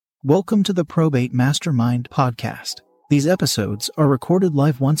Welcome to the Probate Mastermind podcast. These episodes are recorded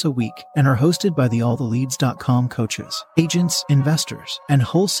live once a week and are hosted by the alltheleads.com coaches. Agents, investors, and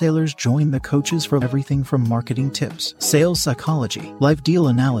wholesalers join the coaches for everything from marketing tips, sales psychology, live deal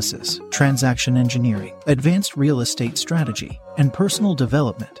analysis, transaction engineering, advanced real estate strategy, and personal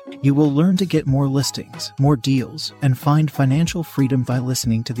development. You will learn to get more listings, more deals, and find financial freedom by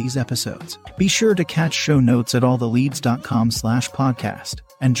listening to these episodes. Be sure to catch show notes at alltheleads.com/podcast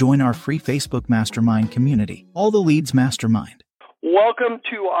and join our free Facebook mastermind community, All the Leads Mastermind. Welcome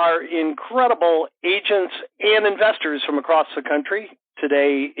to our incredible agents and investors from across the country.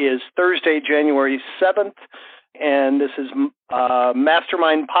 Today is Thursday, January 7th, and this is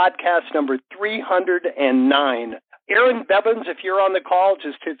Mastermind Podcast number 309. Aaron Bevins, if you're on the call,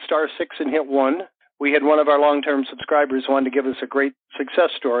 just hit star 6 and hit 1. We had one of our long-term subscribers wanted to give us a great success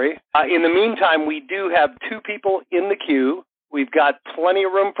story. In the meantime, we do have 2 people in the queue. We've got plenty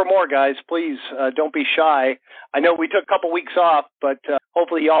of room for more, guys. Please don't be shy. I know we took a couple weeks off, but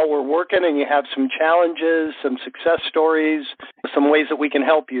hopefully y'all were working and you have some challenges, some success stories, some ways that we can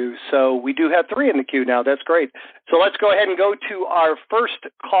help you. So we do have 3 in the queue now. That's great. So let's go ahead and go to our first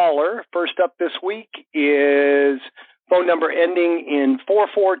caller. First up this week is phone number ending in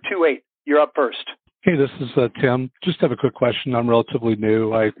 4428. You're up first. Hey, this is Tim. Just have a quick question. I'm relatively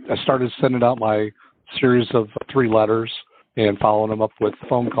new. I started sending out my series of 3 letters and following them up with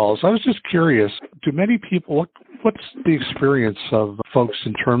phone calls. I was just curious, do many people, what's the experience of folks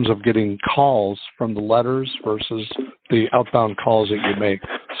in terms of getting calls from the letters versus the outbound calls that you make?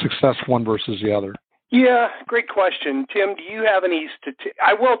 Success one versus the other. Yeah, great question. Tim, do you have any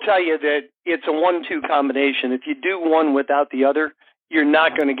I will tell you that it's a 1-2 combination. If you do one without the other, you're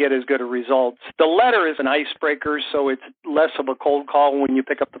not going to get as good a results. The letter is an icebreaker, so it's less of a cold call when you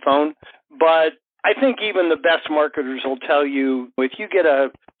pick up the phone. But I think even the best marketers will tell you if you get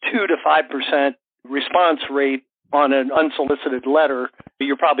a 2 to 5% response rate on an unsolicited letter,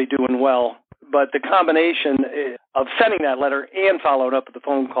 you're probably doing well. But the combination of sending that letter and following up with the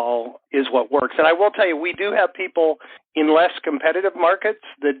phone call is what works. And I will tell you, we do have people in less competitive markets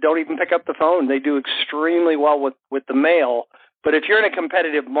that don't even pick up the phone. They do extremely well with the mail. But if you're in a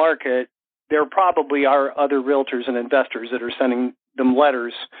competitive market, there probably are other realtors and investors that are sending them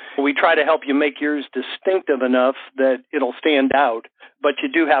letters. We try to help you make yours distinctive enough that it'll stand out, but you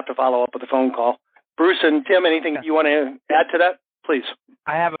do have to follow up with a phone call. Bruce and Tim, anything you want to add to that? Please.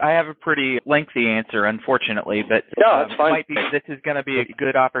 I have a pretty lengthy answer, unfortunately, but no, that's fine. This is going to be a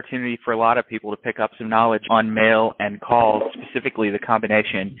good opportunity for a lot of people to pick up some knowledge on mail and calls, specifically the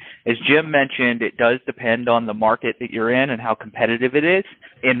combination. As Jim mentioned, it does depend on the market that you're in and how competitive it is.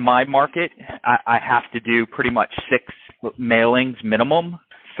 In my market, I have to do pretty much 6 mailings minimum,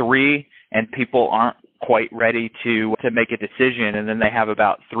 3, and people aren't quite ready to make a decision, and then they have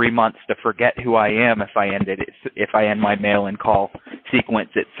about 3 months to forget who I am if I end my mail and call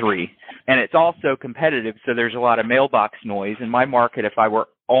sequence at 3. And it's also competitive, so there's a lot of mailbox noise. In my market, if I were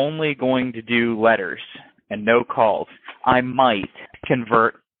only going to do letters and no calls, I might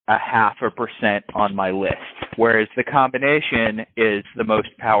convert 0.5% on my list, whereas the combination is the most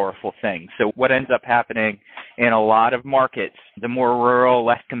powerful thing. So what ends up happening in a lot of markets, the more rural,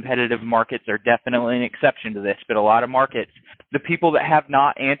 less competitive markets are definitely an exception to this, but a lot of markets, the people that have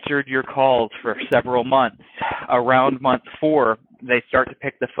not answered your calls for several months, around month 4, they start to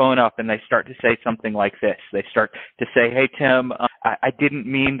pick the phone up and they start to say something like this. They start to say, "Hey, Tim, I didn't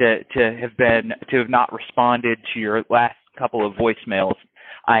mean to have not responded to your last couple of voicemails.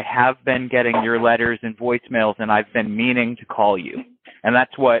 I have been getting your letters and voicemails, and I've been meaning to call you." And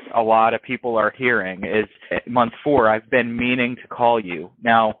that's what a lot of people are hearing is at month 4, I've been meaning to call you.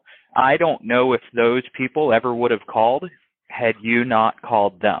 Now, I don't know if those people ever would have called had you not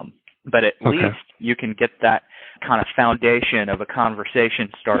called them. But at least you can get that kind of foundation of a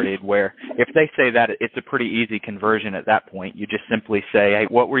conversation started where if they say that, it's a pretty easy conversion at that point. You just simply say, "Hey,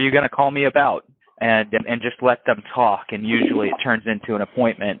 what were you going to call me about?" And just let them talk, and usually it turns into an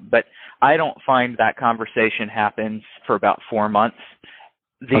appointment. But I don't find that conversation happens for about 4 months.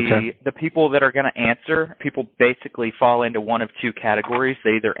 The people that are going to answer, people basically fall into one of 2 categories.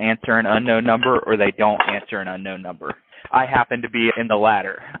 They either answer an unknown number or they don't answer an unknown number. I happen to be in the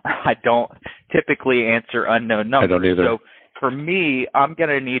latter. I don't typically answer unknown numbers. I don't either. So for me, I'm going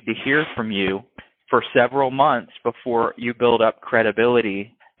to need to hear from you for several months before you build up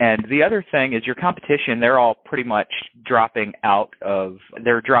credibility. And the other thing is your competition, they're all pretty much dropping out of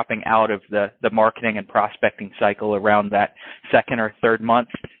the marketing and prospecting cycle around that 2nd or 3rd month.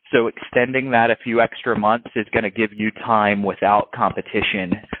 So extending that a few extra months is going to give you time without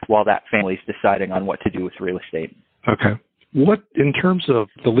competition while that family's deciding on what to do with real estate. Okay. What, in terms of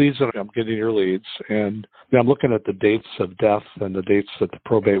the leads that I'm getting, your leads, and I'm looking at the dates of death and the dates that the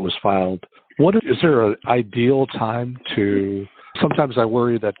probate was filed, is there an ideal time to, sometimes I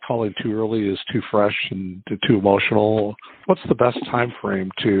worry that calling too early is too fresh and too emotional. What's the best time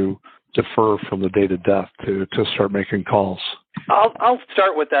frame to defer from the date of death to start making calls? I'll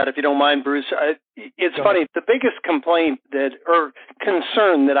start with that if you don't mind, Bruce. It's funny. The biggest complaint or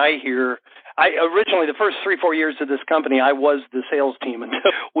concern that I hear, originally the first 3-4 years of this company, I was the sales team, and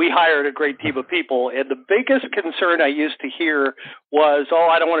we hired a great team of people. And the biggest concern I used to hear was,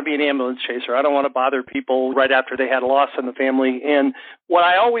 I don't want to be an ambulance chaser. I don't want to bother people right after they had a loss in the family. And what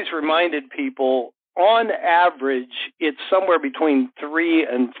I always reminded people, on average, it's somewhere between 3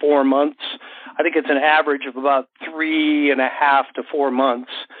 and 4 months. I think it's an average of about 3.5 to 4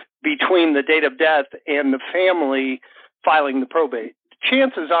 months between the date of death and the family filing the probate.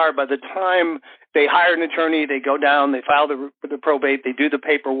 Chances are, by the time they hire an attorney, they go down, they file the probate, they do the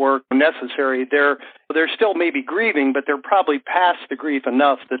paperwork necessary, they're still maybe grieving, but they're probably past the grief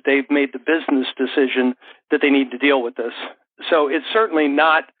enough that they've made the business decision that they need to deal with this. So it's certainly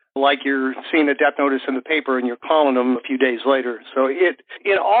not like you're seeing a death notice in the paper and you're calling them a few days later. So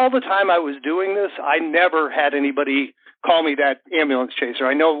in all the time I was doing this, I never had anybody call me that ambulance chaser.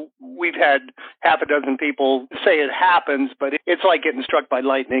 I know we've had half a dozen people say it happens, but it's like getting struck by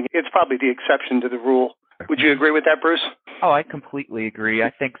lightning. It's probably the exception to the rule. Would you agree with that, Bruce? Oh, I completely agree.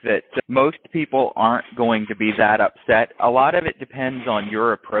 I think that most people aren't going to be that upset. A lot of it depends on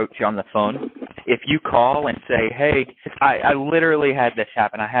your approach on the phone. If you call and say, hey, I literally had this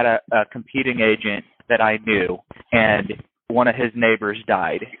happen. I had a competing agent that I knew, and one of his neighbors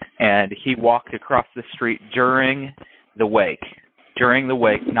died, and he walked across the street during the wake,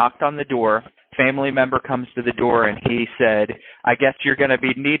 knocked on the door. Family member comes to the door and he said, I guess you're going to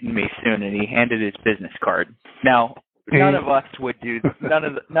be needing me soon, and he handed his business card. Now, none of us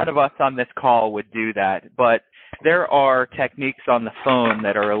on this call would do that, but there are techniques on the phone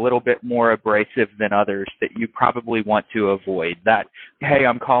that are a little bit more abrasive than others that you probably want to avoid. That, hey,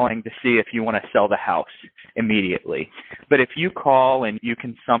 I'm calling to see if you want to sell the house immediately. But if you call and you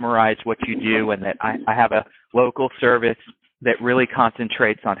can summarize what you do, and that I have a local service that really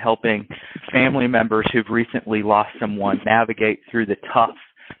concentrates on helping family members who've recently lost someone navigate through the tough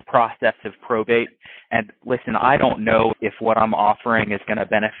process of probate. And listen, I don't know if what I'm offering is going to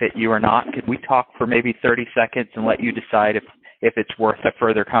benefit you or not. Could we talk for maybe 30 seconds and let you decide if it's worth a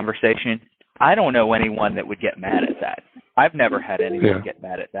further conversation? I don't know anyone that would get mad at that. I've never had anyone get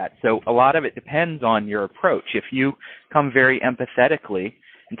mad at that. So a lot of it depends on your approach. If you come very empathetically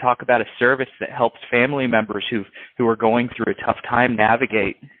and talk about a service that helps family members who are going through a tough time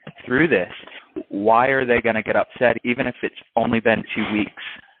navigate through this, why are they going to get upset, even if it's only been 2 weeks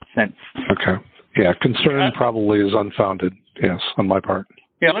since? Okay. Yeah, concern probably is unfounded, yes, on my part.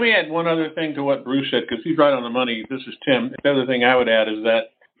 Yeah, let me add one other thing to what Bruce said, because he's right on the money. This is Tim. The other thing I would add is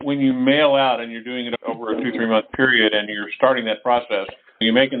that when you mail out and you're doing it over a 2-3 month period and you're starting that process,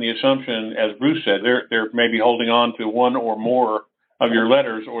 you're making the assumption, as Bruce said, they're maybe holding on to one or more of your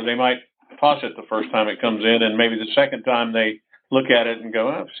letters, or they might toss it the first time it comes in, and maybe the second time they look at it and go,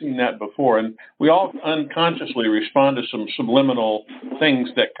 I've seen that before. And we all unconsciously respond to some subliminal things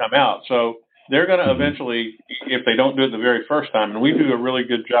that come out. So they're going to eventually, if they don't do it the very first time, and we do a really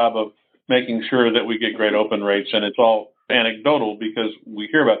good job of making sure that we get great open rates, and it's all anecdotal because we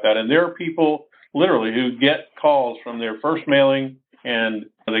hear about that. And there are people literally who get calls from their first mailing, and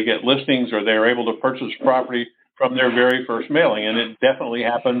they get listings, or they're able to purchase property from their very first mailing. And it definitely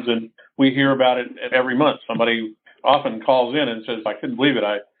happens, and we hear about it every month. Somebody often calls in and says, I couldn't believe it.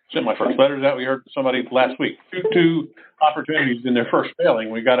 I sent my first letters out. We heard somebody last week. Two opportunities in their first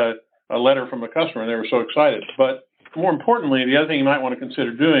mailing. We got a letter from a customer, and they were so excited. But more importantly, the other thing you might want to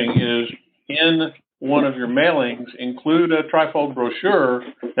consider doing is, in one of your mailings, include a trifold brochure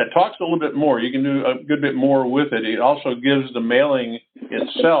that talks a little bit more. You can do a good bit more with it. It also gives the mailing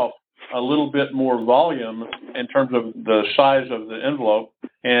itself a little bit more volume in terms of the size of the envelope.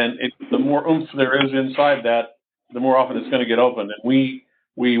 And the more oomph there is inside that, the more often it's going to get opened. And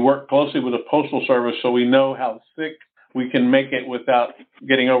we work closely with the Postal Service, so we know how thick we can make it without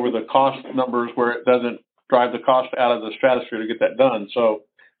getting over the cost numbers where it doesn't drive the cost out of the stratosphere to get that done. So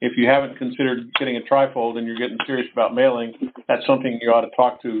if you haven't considered getting a trifold and you're getting serious about mailing, that's something you ought to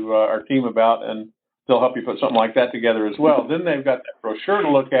talk to our team about, and they'll help you put something like that together as well. Then they've got that brochure to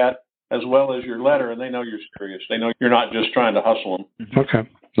look at as well as your letter, and they know you're serious. They know you're not just trying to hustle them. Okay.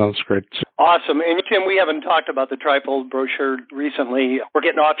 That's great. Awesome. And Tim, we haven't talked about the trifold brochure recently. We're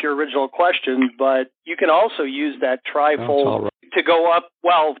getting off your original question, but you can also use that trifold to go up,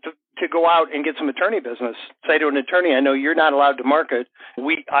 to go out and get some attorney business. Say to an attorney, I know you're not allowed to market.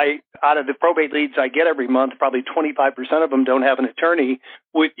 Out of the probate leads I get every month, probably 25% of them don't have an attorney.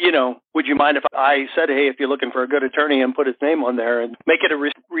 Would you mind if I said, hey, if you're looking for a good attorney, and put his name on there and make it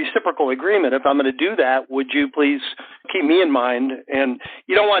a reciprocal agreement? If I'm going to do that, would you please keep me in mind? And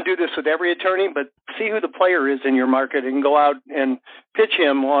you don't want to do this with every attorney, but see who the player is in your market and go out and pitch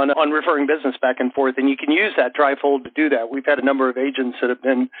him on referring business back and forth. And you can use that trifold to do that. We've had a number of agents that have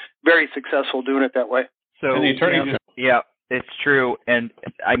been very successful doing it that way. So and the attorney, yeah, it's true. And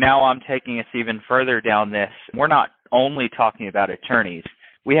I'm taking us even further down this. We're not only talking about attorneys.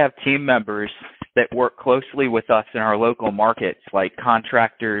 We have team members that work closely with us in our local markets, like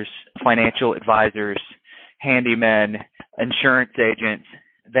contractors, financial advisors, handymen, insurance agents.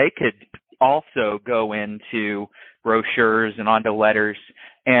 They could also go into brochures and onto letters.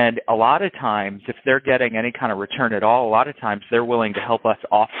 And a lot of times, if they're getting any kind of return at all, a lot of times they're willing to help us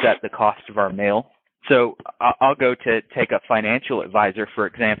offset the cost of our mail. So I'll go to take a financial advisor, for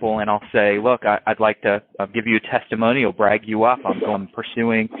example, and I'll say, look, I'd like to give you a testimonial, brag you up. I'm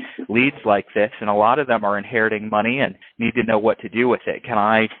pursuing leads like this, and a lot of them are inheriting money and need to know what to do with it. Can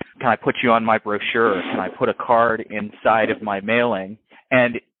I put you on my brochure? Can I put a card inside of my mailing?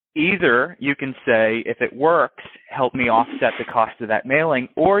 And either you can say, if it works, help me offset the cost of that mailing,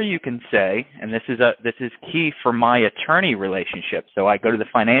 or you can say, and this is key for my attorney relationship. So I go to the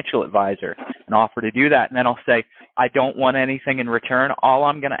financial advisor and offer to do that, and then I'll say, I don't want anything in return. All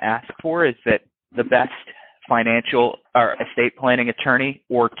I'm going to ask for is that the best financial or estate planning attorney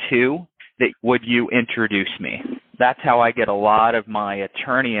or two, that would you introduce me? That's how I get a lot of my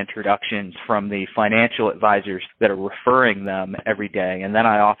attorney introductions, from the financial advisors that are referring them every day. And then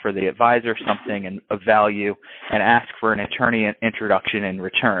I offer the advisor something of value and ask for an attorney introduction in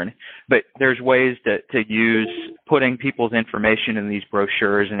return. But there's ways to use putting people's information in these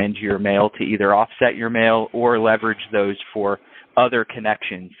brochures and into your mail to either offset your mail or leverage those for other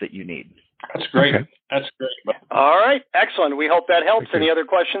connections that you need. That's great. Okay. That's great. All right. Excellent. We hope that helps. Any other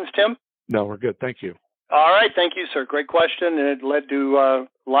questions, Tim? No, we're good. Thank you. All right. Thank you, sir. Great question, and it led to a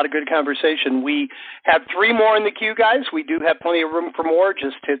lot of good conversation. We have 3 more in the queue, guys. We do have plenty of room for more.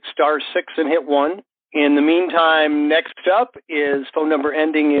 Just hit *6 and hit 1. In the meantime, next up is phone number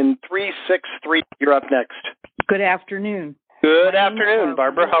ending in 363. You're up next. Good afternoon. Good afternoon,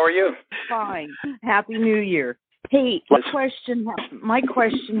 Barbara. How are you? Fine. Happy New Year. Hey, my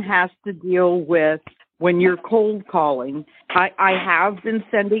question has to deal with when you're cold calling. I have been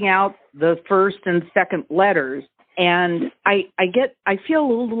sending out the first and second letters, and I feel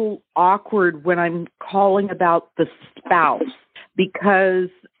a little awkward when I'm calling about the spouse, because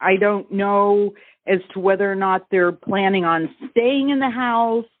I don't know as to whether or not they're planning on staying in the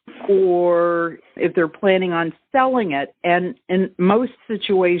house or if they're planning on selling it. And in most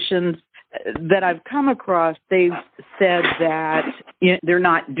situations that I've come across, they've said that they're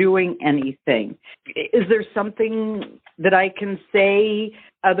not doing anything. Is there something that I can say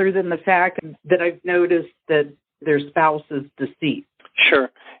other than the fact that I've noticed that their spouse is deceased? Sure.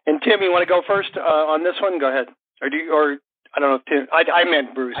 And Tim, you want to go first on this one? Go ahead. Or I don't know if Tim. I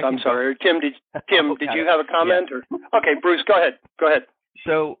meant Bruce. I'm sorry. Tim, did you have a comment? Yeah. Or okay, Bruce, go ahead. Go ahead.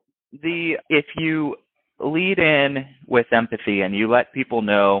 So if you lead in with empathy and you let people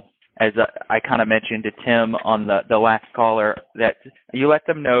know, as I kind of mentioned to Tim on the last caller, that you let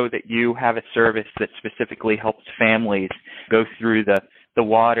them know that you have a service that specifically helps families go through the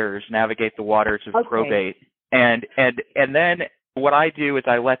waters, navigate the waters of probate. And then what I do is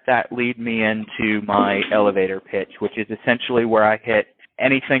I let that lead me into my elevator pitch, which is essentially where I hit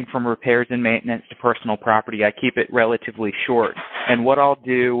anything from repairs and maintenance to personal property. I keep it relatively short. And what I'll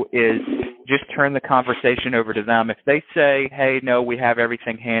do is just turn the conversation over to them. If they say, hey, no, we have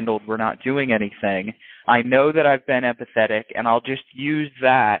everything handled, we're not doing anything, I know that I've been empathetic, and I'll just use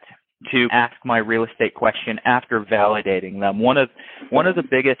that to ask my real estate question after validating them. One of the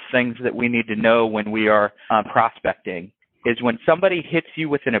biggest things that we need to know when we are prospecting is when somebody hits you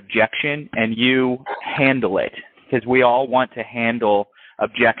with an objection and you handle it, because we all want to handle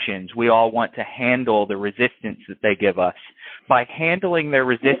objections. We all want to handle the resistance that they give us. By handling their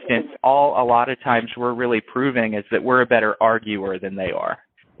resistance, a lot of times we're really proving is that we're a better arguer than they are.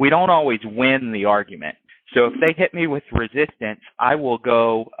 We don't always win the argument. So if they hit me with resistance, I will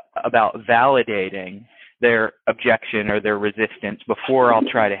go about validating their objection or their resistance before I'll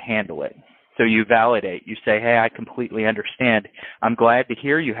try to handle it. So you validate. You say, hey, I completely understand. I'm glad to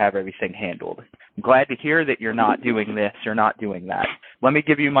hear you have everything handled. I'm glad to hear that you're not doing this or not doing that. Let me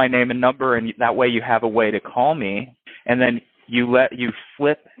give you my name and number, and that way you have a way to call me. And then you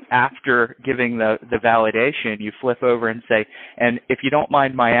flip after giving the validation, you flip over and say, and if you don't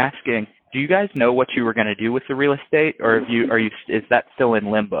mind my asking, do you guys know what you were going to do with the real estate, or is that still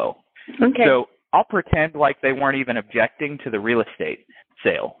in limbo? Okay. So I'll pretend like they weren't even objecting to the real estate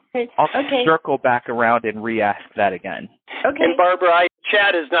sale. Okay. I'll circle back around and re-ask that again. Okay. And Barbara,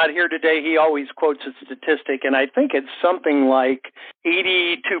 Chad is not here today. He always quotes a statistic, and I think it's something like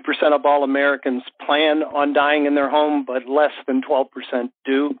 82% of all Americans plan on dying in their home, but less than 12%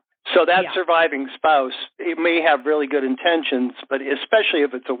 do. So that surviving spouse, it may have really good intentions, but especially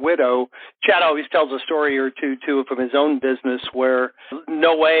if it's a widow. Chad always tells a story or two too from his own business where,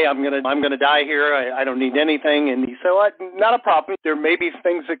 no way, I'm gonna die here. I don't need anything. And he said, well, not a problem. There may be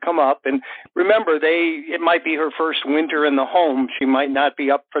things that come up. And remember, it might be her first winter in the home. She might not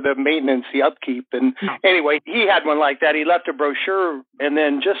be up for the maintenance, the upkeep. And anyway, he had one like that. He left a brochure, and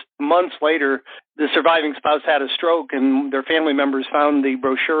then just months later, the surviving spouse had a stroke, and their family members found the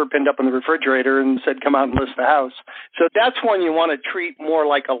brochure pinned up in the refrigerator and said, come out and list the house. So that's one you want to treat more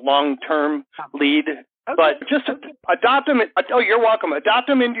like a long-term lead. Okay. But just adopt them. Oh, you're welcome. Adopt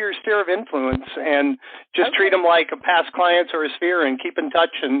them into your sphere of influence and just treat them like a past clients or a sphere, and keep in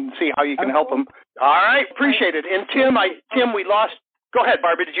touch and see how you can help them. All right. Appreciate it. And Tim, we lost. Go ahead,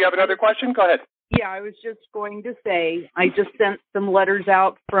 Barbie. Did you have another question? Go ahead. Yeah, I was just going to say, I just sent some letters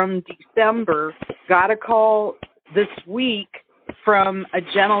out from December. Got a call this week from a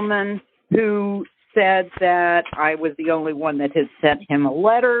gentleman who said that I was the only one that had sent him a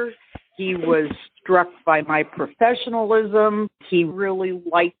letter. He was struck by my professionalism. He really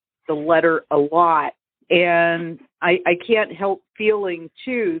liked the letter a lot. And I can't help feeling,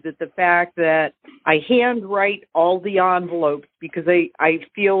 too, that the fact that I handwrite all the envelopes, because I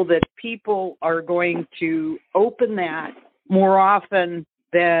feel that people are going to open that more often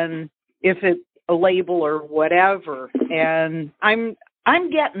than if it's a label or whatever. And I'm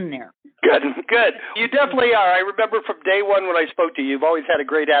getting there. Good. You definitely are. I remember from day one when I spoke to you, you've always had a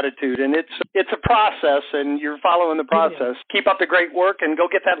great attitude, and it's a process, and you're following the process. Keep up the great work, and go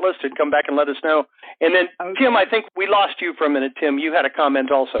get that listed. Come back and let us know. And then, Tim, I think we lost you for a minute. Tim, you had a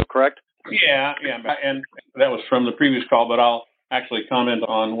comment also, correct? Yeah, and that was from the previous call, but I'll actually comment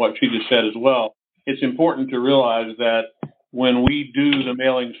on what she just said as well. It's important to realize that when we do the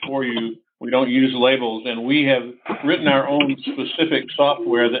mailings for you, we don't use labels, and we have written our own specific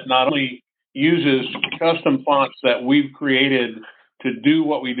software that not only uses custom fonts that we've created to do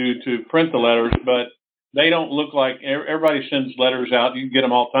what we do to print the letters, but they don't look like everybody sends letters out. You get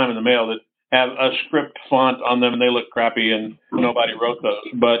them all the time in the mail that have a script font on them, and they look crappy, and nobody wrote those.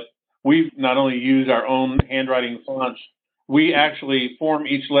 But we not only use our own handwriting fonts, we actually form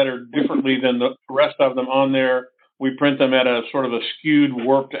each letter differently than the rest of them on there. We print them at a sort of a skewed,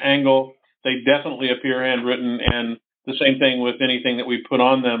 warped angle. They definitely appear handwritten, and the same thing with anything that we put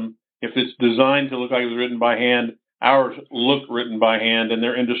on them. If it's designed to look like it was written by hand, ours look written by hand, and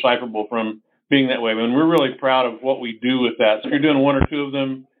they're indecipherable from being that way. And we're really proud of what we do with that. So if you're doing one or two of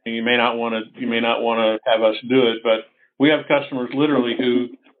them, you may not want to have us do it, but we have customers literally who,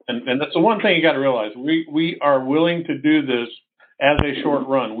 and that's the one thing you got to realize. We are willing to do this as a short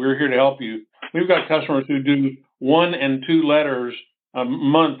run. We're here to help you. We've got customers who do 1 and 2 letters a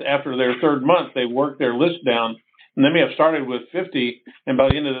month. After their third month, they work their list down, and they may have started with 50, and by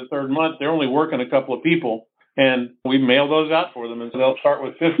the end of the third month, they're only working a couple of people, and we mail those out for them. And so they'll start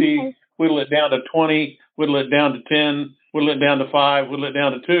with 50, whittle it down to 20, whittle it down to 10, whittle it down to 5, whittle it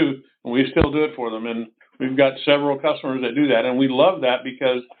down to 2, and we still do it for them. And we've got several customers that do that, and we love that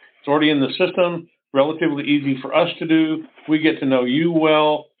because it's already in the system, relatively easy for us to do. We get to know you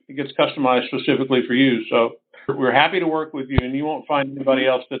well. It gets customized specifically for you. So we're happy to work with you, and you won't find anybody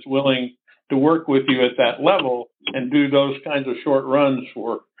else that's willing to work with you at that level and do those kinds of short runs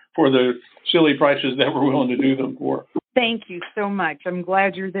for the silly prices that we're willing to do them for. Thank you so much. I'm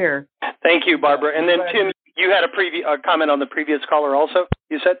glad you're there. Thank you, Barbara. And then, Tim, you had a comment on the previous caller also,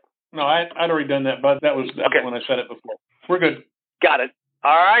 you said? No, I'd already done that, but that was when I said it before. We're good. Got it.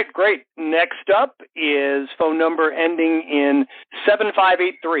 All right, great. Next up is phone number ending in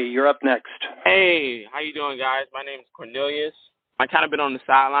 7583. You're up next. Hey, how you doing, guys? My name is Cornelius. I kind of been on the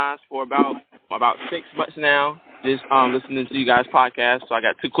sidelines for about 6 months now, just listening to you guys' podcast. So I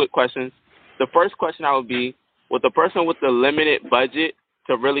got 2 quick questions. The first question would be, with the person with the limited budget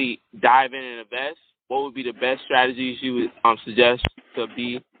to really dive in and invest, what would be the best strategies you would suggest to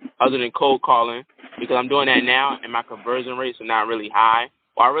be other than cold calling? Because I'm doing that now, and my conversion rates are not really high.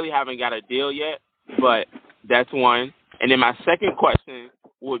 Well, I really haven't got a deal yet, but that's one. And then my second question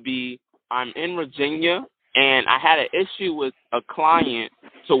would be, I'm in Virginia, and I had an issue with a client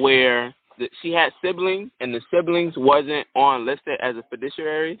to where she had siblings, and the siblings wasn't on listed as a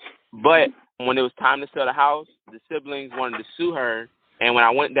fiduciary. But when it was time to sell the house, the siblings wanted to sue her. And when I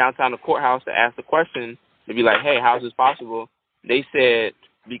went downtown to the courthouse to ask the question, to be like, hey, how is this possible? They said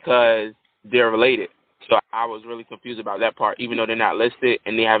because they're related. So I was really confused about that part, even though they're not listed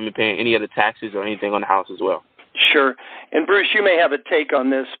and they haven't been paying any of the taxes or anything on the house as well. Sure. And Bruce, you may have a take on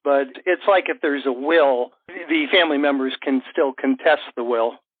this, but it's like if there's a will, the family members can still contest the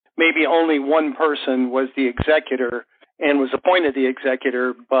will. Maybe only one person was the executor and was appointed the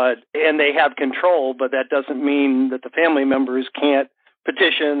executor, and they have control, but that doesn't mean that the family members can't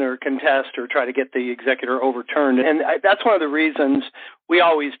petition or contest or try to get the executor overturned. And that's one of the reasons we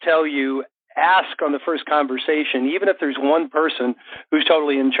always tell you, ask on the first conversation, even if there's one person who's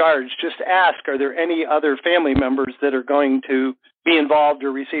totally in charge, just ask, are there any other family members that are going to be involved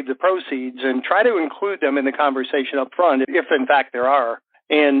or receive the proceeds, and try to include them in the conversation up front, if in fact there are.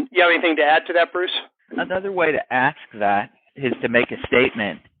 And you have anything to add to that, Bruce? Another way to ask that is to make a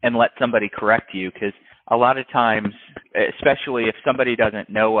statement and let somebody correct you, because a lot of times, especially if somebody doesn't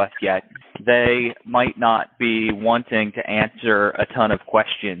know us yet, they might not be wanting to answer a ton of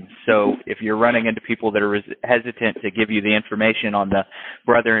questions. So if you're running into people that are hesitant to give you the information on the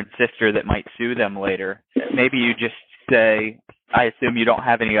brother and sister that might sue them later, maybe you just say, I assume you don't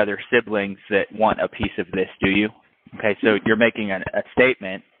have any other siblings that want a piece of this, do you? Okay, so you're making a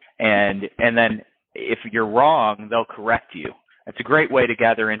statement, and then if you're wrong, they'll correct you. It's a great way to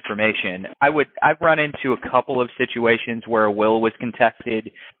gather information. I've run into a couple of situations where a will was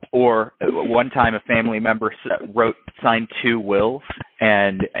contested, or one time a family member signed two wills,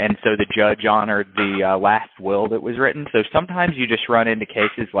 and so the judge honored the last will that was written. So sometimes you just run into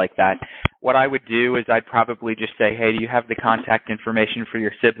cases like that. What I would do is I'd probably just say, hey, do you have the contact information for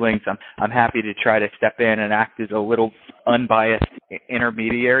your siblings? I'm happy to try to step in and act as a little unbiased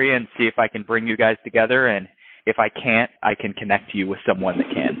intermediary and see if I can bring you guys together, and if I can't, I can connect you with someone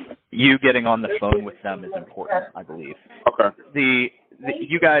that can. You getting on the phone with them is important, I believe. Okay.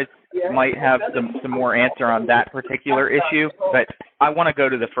 You guys might have some more answer on that particular issue, but I want to go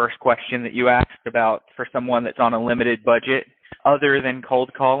to the first question that you asked about for someone that's on a limited budget. Other than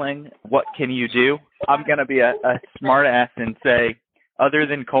cold calling, what can you do? I'm going to be a smart ass and say, other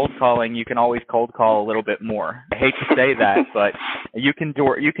than cold calling, you can always cold call a little bit more. I hate to say that, but you can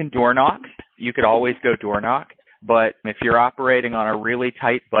door knock. You could always go door knock. But if you're operating on a really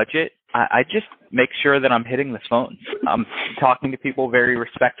tight budget, I just make sure that I'm hitting the phones. I'm talking to people very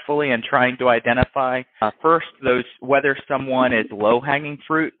respectfully and trying to identify first whether someone is low-hanging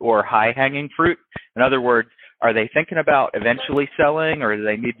fruit or high-hanging fruit. In other words, are they thinking about eventually selling, or do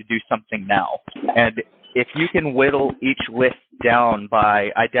they need to do something now? And if you can whittle each list down by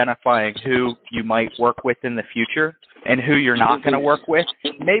identifying who you might work with in the future and who you're not going to work with,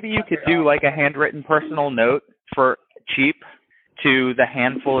 maybe you could do like a handwritten personal note for cheap to the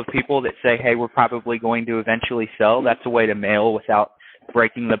handful of people that say, hey, we're probably going to eventually sell. That's a way to mail without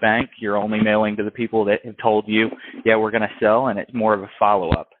breaking the bank. You're only mailing to the people that have told you, yeah, we're going to sell, and it's more of a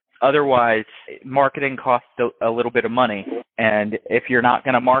follow-up. Otherwise, marketing costs a little bit of money, and if you're not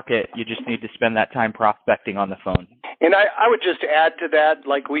going to market, you just need to spend that time prospecting on the phone. And I would just add to that,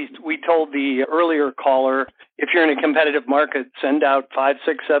 like we told the earlier caller, if you're in a competitive market, send out 5,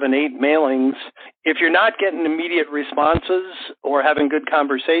 6, 7, 8 mailings. If you're not getting immediate responses or having good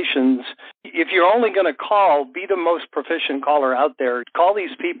conversations, if you're only going to call, be the most proficient caller out there. Call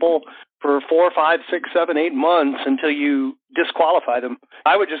these people for 4, 5, 6, 7, 8 months until you disqualify them.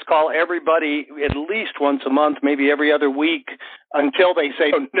 I would just call everybody at least once a month, maybe every other week, until they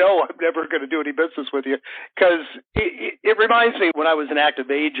say, oh, no, I'm never going to do any business with you. Because it reminds me when I was an active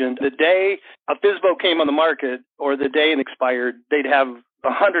agent, the day a FSBO came on the market or the day it expired, they'd have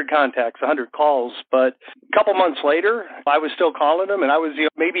 100 contacts, 100 calls. But a couple months later, I was still calling them, and I was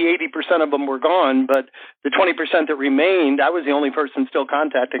maybe 80% of them were gone, but the 20% that remained, I was the only person still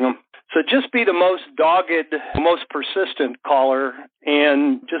contacting them. So just be the most dogged, most persistent caller,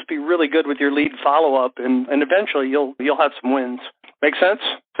 and just be really good with your lead follow-up, and eventually you'll have some wins. Make sense?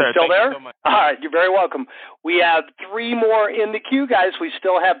 Sir, still there? Thank you so much. All right, you're very welcome. We have 3 more in the queue, guys. We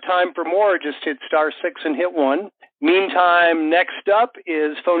still have time for more. Just hit *6 and hit 1. Meantime, next up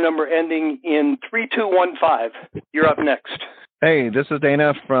is phone number ending in 3215. You're up next. Hey, this is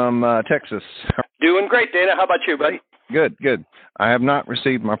Dana from Texas. Doing great, Dana. How about you, buddy? Good. I have not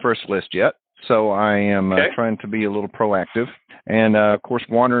received my first list yet, so I am trying to be a little proactive. And, of course,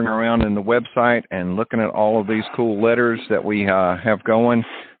 wandering around in the website and looking at all of these cool letters that we have going.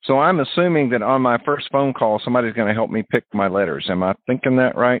 So I'm assuming that on my first phone call, somebody's going to help me pick my letters. Am I thinking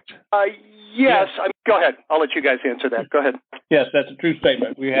that right? Yes. Go ahead. I'll let you guys answer that. Go ahead. Yes, that's a true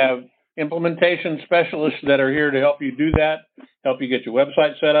statement. We have implementation specialists that are here to help you do that, help you get your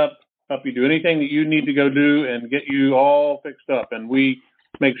website set up, help you do anything that you need to go do and get you all fixed up. And we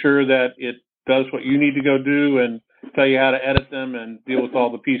make sure that it does what you need to go do and tell you how to edit them and deal with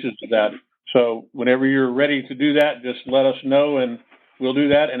all the pieces of that. So whenever you're ready to do that, just let us know and we'll do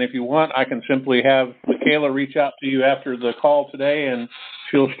that. And if you want, I can simply have Michaela reach out to you after the call today and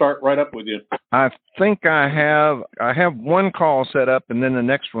she'll start right up with you. I think I have one call set up and then the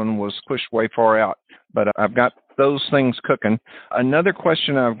next one was pushed way far out, but I've got those things cooking. Another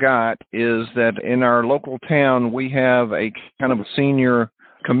question I've got is that in our local town, we have a kind of a senior,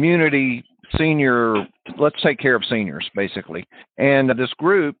 let's take care of seniors, basically. And this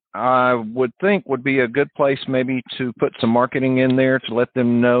group, I would think, would be a good place maybe to put some marketing in there to let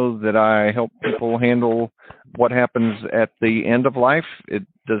them know that I help people handle what happens at the end of life.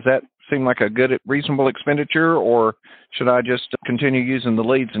 Does that seem like a good, reasonable expenditure, or should I just continue using the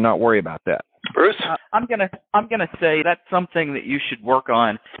leads and not worry about that? Bruce? I'm gonna say that's something that you should work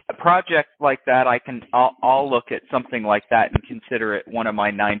on. A project like that, I'll look at something like that and consider it one of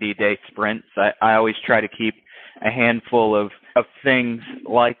my 90-day sprints. I always try to keep a handful of things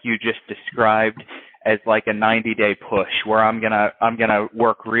like you just described as like a 90-day push, where I'm gonna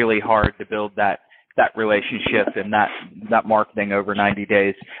work really hard to build that relationship and that marketing over 90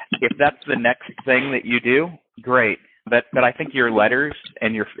 days. If that's the next thing that you do, great. But I think your letters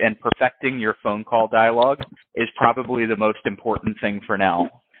and perfecting your phone call dialogue is probably the most important thing for now.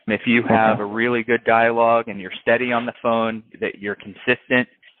 And if you have a really good dialogue and you're steady on the phone, that you're consistent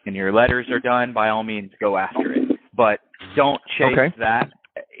and your letters are done, by all means, go after it. But don't chase that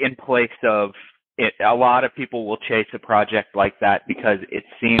in place of it. A lot of people will chase a project like that because it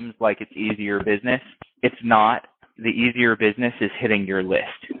seems like it's easier business. It's not. The easier business is hitting your list.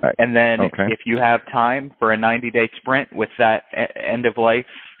 Right. And then if you have time for a 90-day sprint with that end-of-life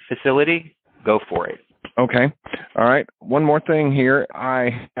facility, go for it. Okay. All right. One more thing here.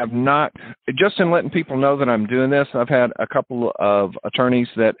 I have not, just in letting people know that I'm doing this, I've had a couple of attorneys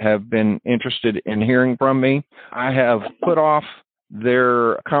that have been interested in hearing from me. I have put off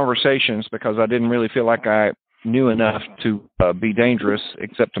their conversations because I didn't really feel like I knew enough to be dangerous,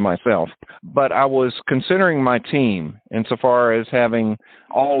 except to myself. But I was considering my team insofar as having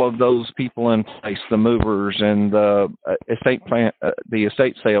all of those people in place, the movers and the estate plan, the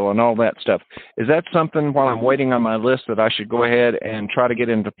estate sale and all that stuff. Is that something while I'm waiting on my list that I should go ahead and try to get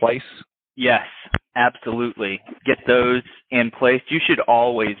into place? Yes, absolutely. Get those in place. You should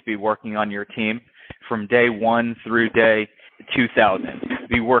always be working on your team from day 1 through day 2000.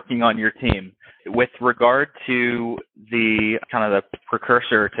 Be working on your team. With regard to the kind of the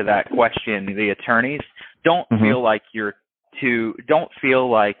precursor to that question, the attorneys, don't feel like don't feel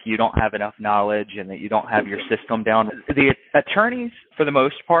like you don't have enough knowledge and that you don't have your system down. The attorneys, for the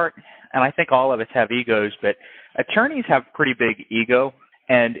most part, and I think all of us have egos, but attorneys have pretty big ego.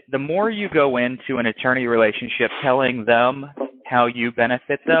 And the more you go into an attorney relationship telling them how you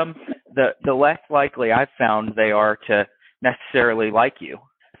benefit them, the less likely I've found they are to necessarily like you.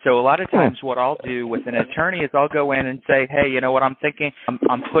 So a lot of times what I'll do with an attorney is I'll go in and say, hey, you know what, I'm thinking,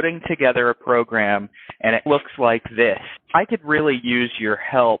 I'm putting together a program and it looks like this. I could really use your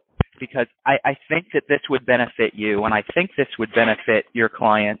help because I think that this would benefit you and I think this would benefit your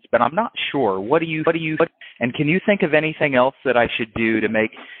clients, but I'm not sure. What do you, and can you think of anything else that I should do to make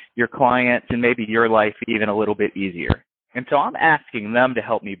your clients and maybe your life even a little bit easier? And so I'm asking them to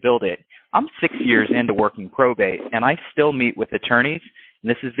help me build it. I'm 6 years into working probate and I still meet with attorneys. And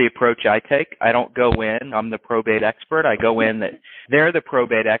this is the approach I take. I don't go in, I'm the probate expert. I go in that they're the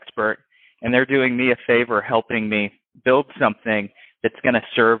probate expert and they're doing me a favor helping me build something that's going to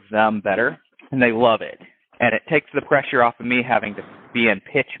serve them better. And they love it. And it takes the pressure off of me having to be in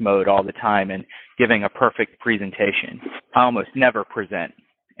pitch mode all the time and giving a perfect presentation. I almost never present.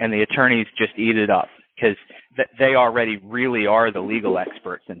 And the attorneys just eat it up because they already really are the legal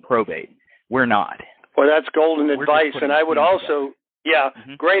experts in probate. We're not. Well, that's golden advice. And I would also...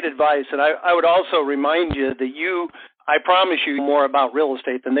 great advice. And I would also remind you that I promise you more about real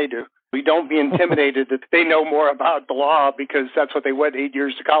estate than they do. We don't be intimidated that they know more about the law because that's what they went 8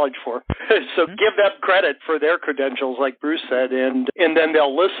 years to college for. So give them credit for their credentials, like Bruce said, and then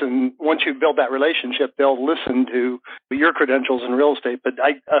they'll listen. Once you build that relationship, they'll listen to your credentials in real estate. But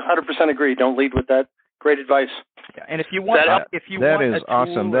I 100% agree. Don't lead with that. Great advice. Yeah, and if you want, that is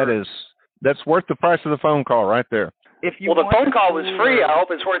awesome. That's worth the price of the phone call right there. The phone call was free. I hope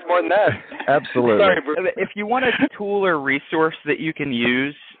it's worth more than that. Absolutely. Sorry, Bruce. If you want a tool or resource that you can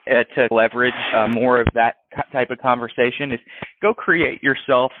use to leverage more of that type of conversation, is go create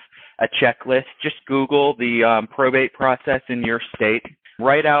yourself a checklist. Just Google the probate process in your state.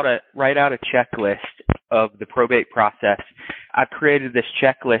 write out a checklist of the probate process. I've created this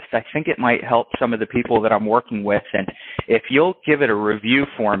checklist. I think it might help some of the people that I'm working with. And if you'll give it a review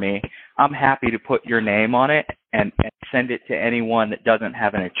for me, I'm happy to put your name on it and send it to anyone that doesn't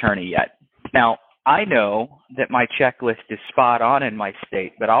have an attorney yet. Now, I know that my checklist is spot on in my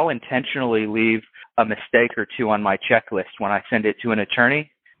state, but I'll intentionally leave a mistake or two on my checklist when I send it to an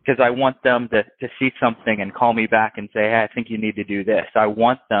attorney, because I want them to see something and call me back and say, hey, I think you need to do this. I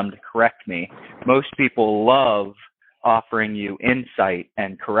want them to correct me. Most people love offering you insight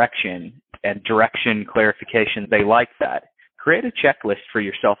and correction and direction, clarification. They like that. Create a checklist for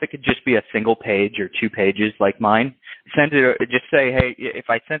yourself. It could just be a single page or 2 pages like mine. Send it. Just say, hey, if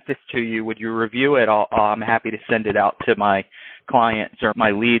I sent this to you, would you review it? I'm happy to send it out to my clients or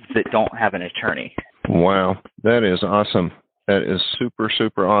my leads that don't have an attorney. Wow, that is awesome. That is super,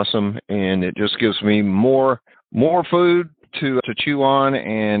 super awesome, and it just gives me more food to chew on,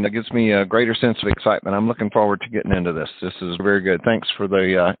 and it gives me a greater sense of excitement. I'm looking forward to getting into this. This is very good. Thanks for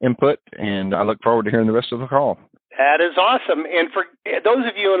the input, and I look forward to hearing the rest of the call. That is awesome. And for those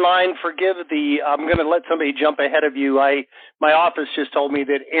of you in line, I'm going to let somebody jump ahead of you. My office just told me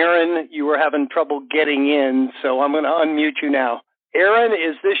that, Aaron, you were having trouble getting in, so I'm going to unmute you now. Aaron,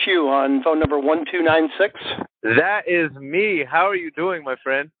 is this you on phone number 1296? That is me. How are you doing, my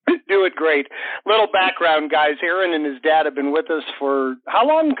friend? Doing great. Little background, guys. Aaron and his dad have been with us for how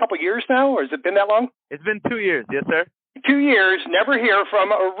long? A couple years now, or has it been that long? It's been 2 years, yes, sir. 2 years, never hear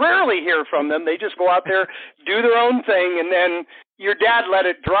from, or rarely hear from them. They just go out there, do their own thing, and then your dad let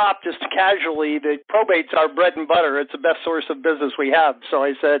it drop just casually that probate's our bread and butter. It's the best source of business we have. So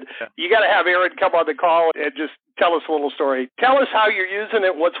I said, you got to have Aaron come on the call and just tell us a little story. Tell us how you're using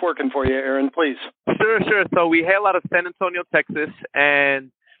it, what's working for you, Aaron, please. Sure. So we hail out of San Antonio, Texas,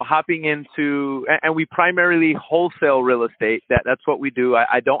 and hopping into, and we primarily wholesale real estate. That's what we do.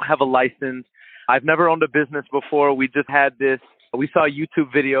 I don't have a license. I've never owned a business before. We just had this. We saw a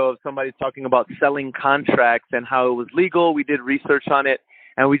YouTube video of somebody talking about selling contracts and how it was legal. We did research on it,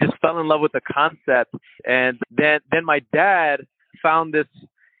 and we just fell in love with the concept. And then my dad found this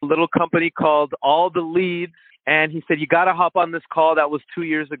little company called All the Leads, and he said, you got to hop on this call. That was 2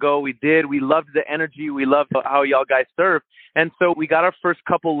 years ago. We did. We loved the energy. We loved how y'all guys serve. And so we got our first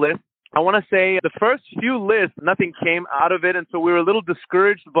couple lists. I want to say the first few lists, nothing came out of it, and so we were a little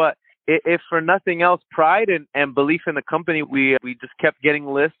discouraged, but if for nothing else, pride and belief in the company, we just kept getting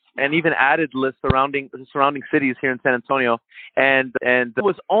lists and even added lists surrounding cities here in San Antonio. And it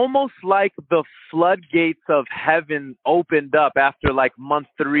was almost like the floodgates of heaven opened up after like month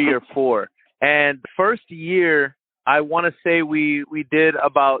 3 or 4. And first year, I want to say we did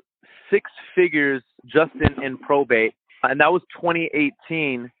about 6 figures just in probate. And that was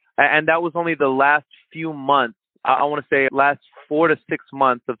 2018. And that was only the last few months. I want to say last 4 to 6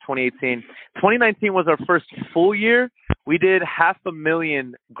 months of 2018. 2019 was our first full year. We did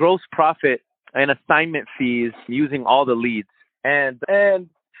 $500,000 gross profit and assignment fees using All the Leads. And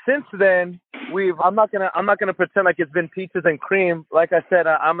since then, I'm not gonna pretend like it's been peaches and cream. Like I said,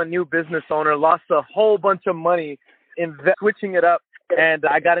 I'm a new business owner, lost a whole bunch of money in switching it up. And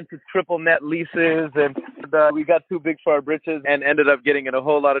I got into triple net leases, and we got too big for our britches and ended up getting in a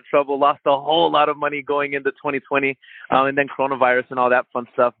whole lot of trouble, lost a whole lot of money going into 2020, and then coronavirus and all that fun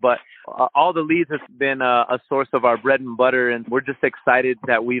stuff. But All the Leads has been a source of our bread and butter, and we're just excited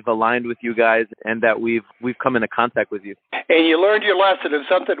that we've aligned with you guys and that we've come into contact with you. And you learned your lesson. If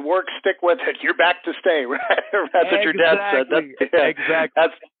something works, stick with it. You're back to stay, right? That's what your dad said.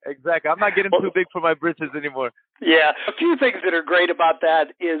 Exactly. I'm not getting too big for my britches anymore. Yeah. A few things that are great about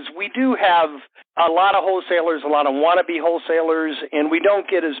that is we do have a lot of wholesalers, a lot of wannabe wholesalers, and we don't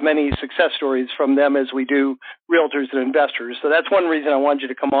get as many success stories from them as we do realtors and investors. So that's one reason I wanted you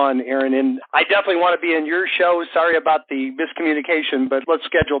to come on, Aaron. And I definitely want to be in your show. Sorry about the miscommunication, but let's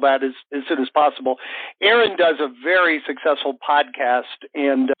schedule that as soon as possible. Aaron does a very successful podcast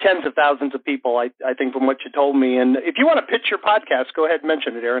and tens of thousands of people, I think, from what you told me. And if you want to pitch your podcast, go ahead and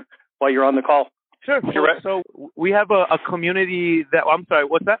mention it, Aaron, while you're on the call. Sure. So we have a community that, I'm sorry,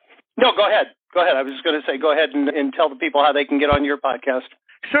 what's that? No, go ahead. I was just going to say, go ahead and tell the people how they can get on your podcast.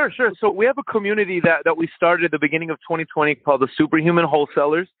 Sure. So we have a community that we started at the beginning of 2020 called the Superhuman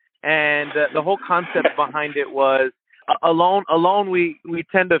Wholesalers. And the whole concept behind it was alone we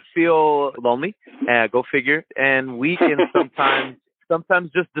tend to feel lonely, go figure, and weak and sometimes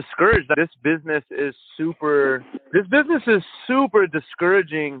just discouraged. This business is super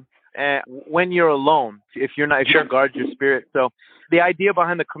discouraging when you're alone, if you don't guard your spirit. So the idea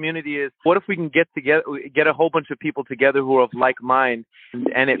behind the community is, what if we can get a whole bunch of people together who are of like mind,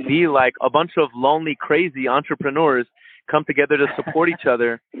 and it be like a bunch of lonely, crazy entrepreneurs come together to support each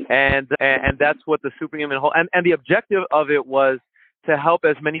other. And that's what the Superhuman and the objective of it was to help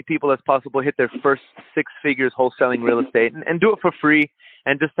as many people as possible hit their first 6 figures wholesaling real estate and do it for free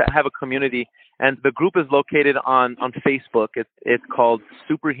and just to have a community. And the group is located on Facebook. It's called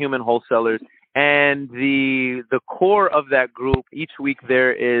Superhuman Wholesalers. And the core of that group, each week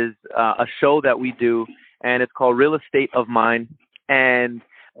there is a show that we do, and it's called Real Estate of Mind. And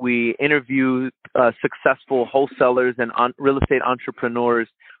we interview successful wholesalers and real estate entrepreneurs,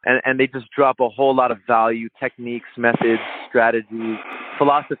 and they just drop a whole lot of value, techniques, methods, strategies,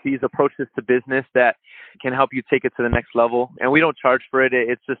 philosophies, approaches to business that can help you take it to the next level. And we don't charge for it.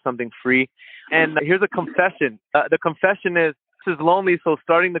 It's just something free. And here's a confession. The confession is, this is lonely, so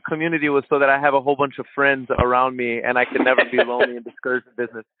starting the community was so that I have a whole bunch of friends around me and I can never be lonely and discouraged in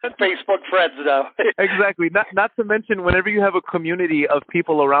business. Facebook friends, though. Exactly. Not to mention, whenever you have a community of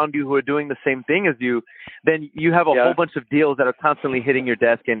people around you who are doing the same thing as you, then you have a whole bunch of deals that are constantly hitting your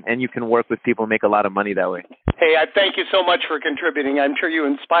desk, and you can work with people and make a lot of money that way. Hey, I thank you so much for contributing. I'm sure you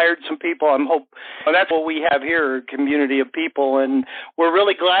inspired some people. That's what we have here, a community of people, and we're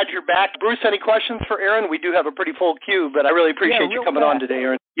really glad you're back. Bruce, any questions for Aaron? We do have a pretty full queue, but I really appreciate you coming on today,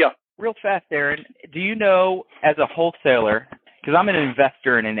 Aaron. Yeah. Real fast, Aaron. Do you know, as a wholesaler, because I'm an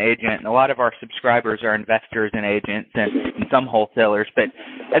investor and an agent, and a lot of our subscribers are investors and agents and some wholesalers, but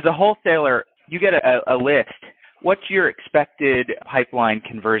as a wholesaler, you get a list. What's your expected pipeline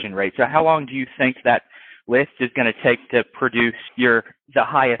conversion rate? So how long do you think that list is going to take to produce the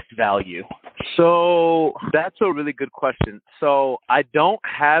highest value? So that's a really good question. So I don't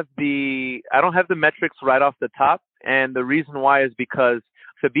have the metrics right off the top. And the reason why is because,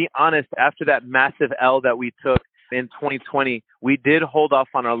 to be honest, after that massive L that we took in 2020, we did hold off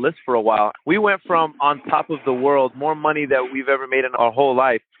on our list for a while. We went from on top of the world, more money that we've ever made in our whole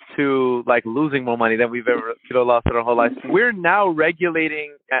life, to like losing more money than we've ever lost in our whole life. We're now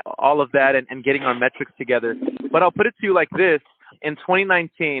regulating all of that and getting our metrics together. But I'll put it to you like this. In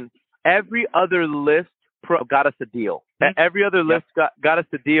 2019, every other list got us a deal. Every other list got us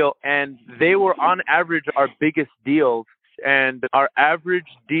a deal, and they were on average our biggest deals. And our average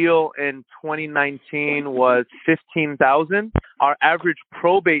deal in 2019 was $15,000. Our average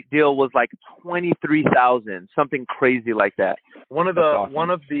probate deal was like $23,000, something crazy like that. I want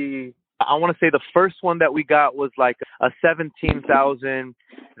to say the first one that we got was like a $17,000.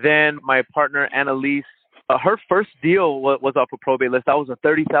 Then my partner Annalise, her first deal was off a probate list. That was a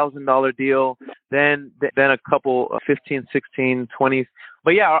 $30,000 deal. Then a couple 15, 16, 20s.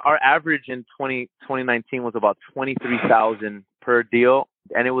 But yeah, our average in 2019 was about $23,000 per deal,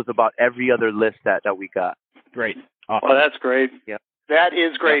 and it was about every other list that we got. Great. Awesome. Well, that's great. Yeah. That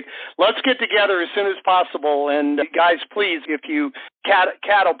is great. Yeah. Let's get together as soon as possible. And guys, please, if you, Kat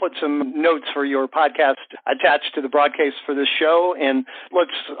will put some notes for your podcast attached to the broadcast for this show. And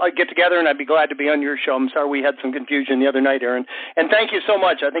let's get together, and I'd be glad to be on your show. I'm sorry we had some confusion the other night, Aaron. And thank you so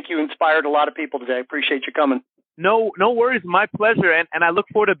much. I think you inspired a lot of people today. I appreciate you coming. No worries. My pleasure. And I look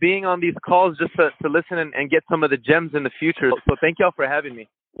forward to being on these calls just to listen and get some of the gems in the future. So thank y'all for having me.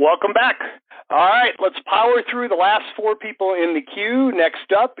 Welcome back. All right, let's power through the last 4 people in the queue.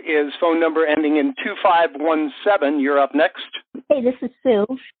 Next up is phone number ending in 2517. You're up next. Hey, this is Sue,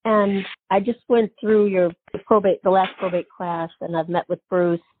 and I just went through the last probate class, and I've met with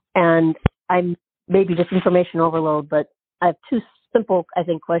Bruce, and I'm maybe just information overload, but I have 2 simple, I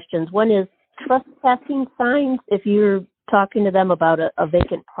think, questions. One is trespassing signs. If you're talking to them about a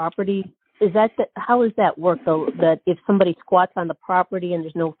vacant property, how does that work, though, that if somebody squats on the property and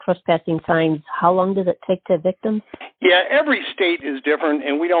there's no trespassing signs, how long does it take to evict them? Yeah, every state is different,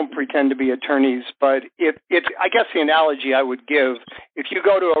 and we don't pretend to be attorneys, but I guess the analogy I would give, if you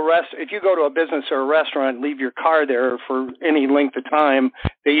go to a business or a restaurant and leave your car there for any length of time,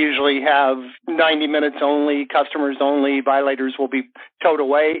 they usually have 90 minutes only, customers only, violators will be towed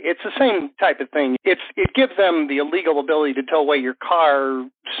away. It's the same type of thing. It gives them the legal ability to tow away your car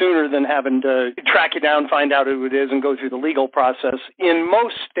sooner than having to track you down, find out who it is, and go through the legal process. In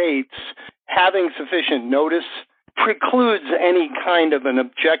most states, having sufficient notice precludes any kind of an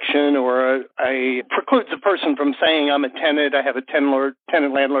objection or precludes a person from saying, I'm a tenant, I have a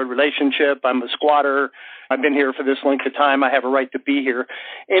tenant-landlord relationship, I'm a squatter, I've been here for this length of time, I have a right to be here.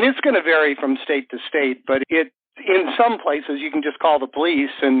 And it's going to vary from state to state, but in some places, you can just call the police,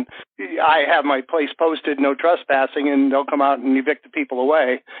 and I have my place posted, no trespassing, and they'll come out and evict the people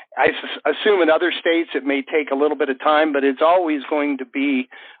away. I assume in other states it may take a little bit of time, but it's almost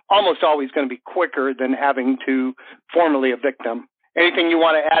always going to be quicker than having to formally evict them. Anything you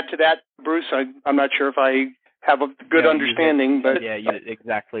want to add to that, Bruce? I'm not sure if I have a good understanding, but yeah,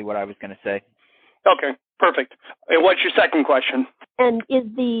 exactly what I was going to say. Okay. Perfect. And what's your second question? And is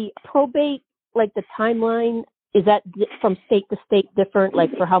the probate, like the timeline, is that from state to state different, like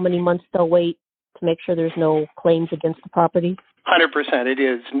for how many months they'll wait to make sure there's no claims against the property? 100% it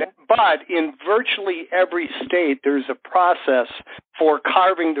is. But in virtually every state, there's a process for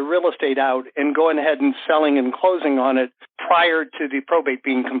carving the real estate out and going ahead and selling and closing on it prior to the probate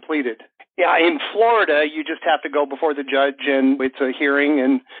being completed. Yeah, in Florida, you just have to go before the judge, and it's a hearing,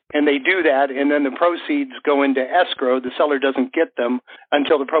 and they do that, and then the proceeds go into escrow. The seller doesn't get them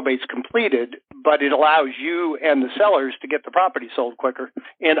until the probate's completed, but it allows you and the sellers to get the property sold quicker.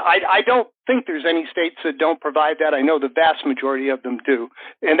 And I don't think there's any states that don't provide that. I know the vast majority of them do.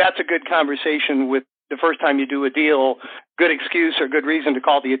 And that's a good conversation with the first time you do a deal, good excuse or good reason to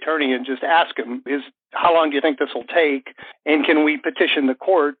call the attorney and just ask him, how long do you think this will take? And can we petition the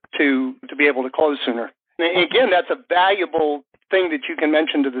court to be able to close sooner? And again, that's a valuable thing that you can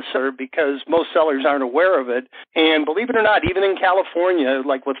mention to the seller because most sellers aren't aware of it. And believe it or not, even in California,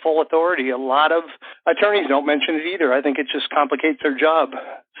 like with full authority, a lot of attorneys don't mention it either. I think it just complicates their job.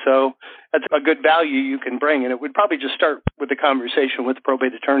 So that's a good value you can bring. And it would probably just start with a conversation with the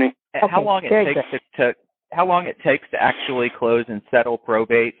probate attorney. Okay, how long it takes to actually close and settle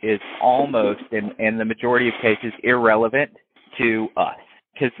probate is almost, in the majority of cases, irrelevant to us.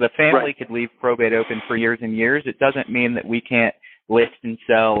 Because the family could leave probate open for years and years. It doesn't mean that we can't list and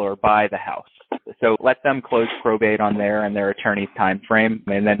sell or buy the house. So let them close probate on their and their attorney's time frame,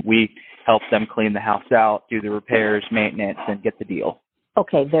 and then we help them clean the house out, do the repairs, maintenance, and get the deal.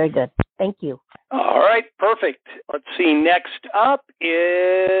 Okay, very good. Thank you. All right, perfect. Let's see. Next up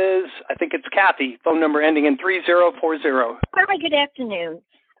is, I think it's Kathy, phone number ending in 3040. Hi, good afternoon.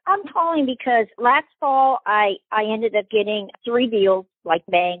 I'm calling because last fall I ended up getting 3 deals, like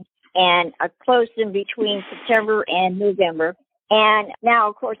bang, and I closed them between September and November. And now,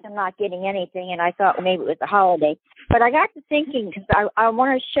 of course, I'm not getting anything, and I thought maybe it was a holiday. But I got to thinking because I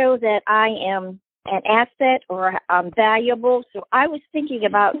want to show that I am an asset or I'm valuable. So I was thinking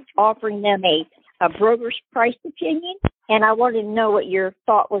about offering them a broker's price opinion, and I wanted to know what your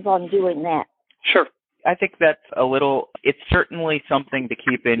thought was on doing that. Sure. I think it's certainly something to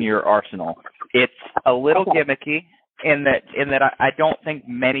keep in your arsenal. It's a little gimmicky in that I don't think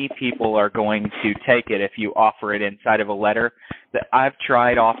many people are going to take it if you offer it inside of a letter. That I've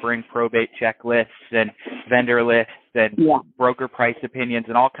tried offering probate checklists and vendor lists and broker price opinions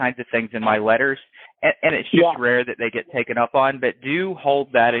and all kinds of things in my letters, and it's just rare that they get taken up on. But do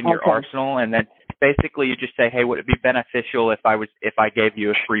hold that in your arsenal, and then basically you just say, hey, would it be beneficial if I gave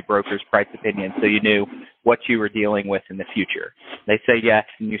you a free broker's price opinion so you knew what you were dealing with in the future? They say yes,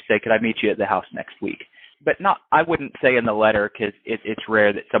 and you say, could I meet you at the house next week? But I wouldn't say in the letter because it's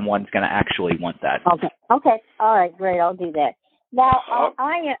rare that someone's going to actually want that. Okay. All right, great. I'll do that. Now,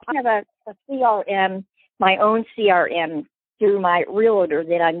 I have a CRM, my own CRM through my realtor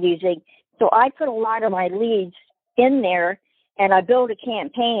that I'm using. So I put a lot of my leads in there, and I build a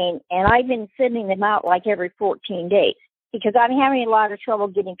campaign, and I've been sending them out like every 14 days because I'm having a lot of trouble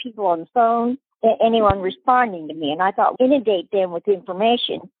getting people on the phone, anyone responding to me. And I thought, inundate them with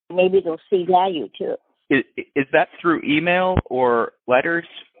information. Maybe they'll see value to it. Is that through email or letters?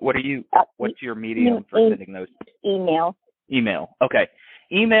 What's your medium for sending those? Email. Email. Okay.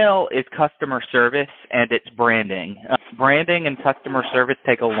 Email is customer service and it's branding. Branding and customer service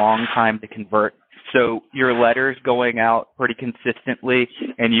take a long time to convert. So your letters going out pretty consistently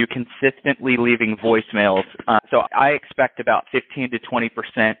and you consistently leaving voicemails. So I expect about 15 to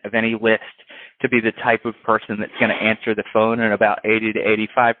 20% of any list to be the type of person that's going to answer the phone, and about 80 to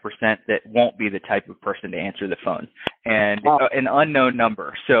 85% that won't be the type of person to answer the phone, and an unknown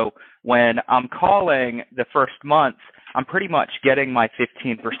number. So when I'm calling the first month, I'm pretty much getting my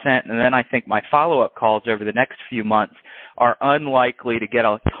 15%, and then I think my follow-up calls over the next few months are unlikely to get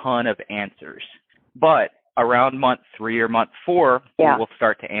a ton of answers. But around month 3 or month 4, we will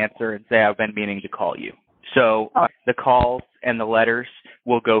start to answer and say, I've been meaning to call you. So the calls and the letters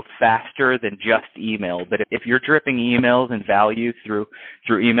will go faster than just email. But if you're dripping emails and value through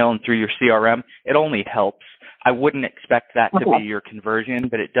email and through your CRM, it only helps. I wouldn't expect that to be your conversion,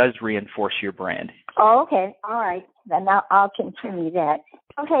 but it does reinforce your brand. Oh, okay. All right. Then I'll continue that.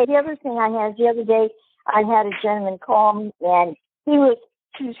 Okay, the other thing I had the other day, I had a gentleman call me, and he was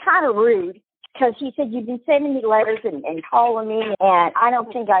kind of rude. Because he said, you've been sending me letters and calling me, and I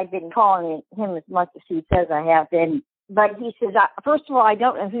don't think I've been calling him as much as he says I have been. But he says, first of all, I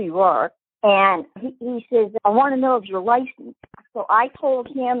don't know who you are. And he says, I want to know if you're licensed. So I told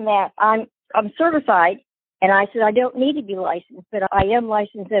him that I'm certified, and I said, I don't need to be licensed, but I am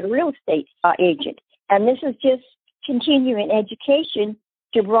licensed as a real estate agent. And this is just continuing education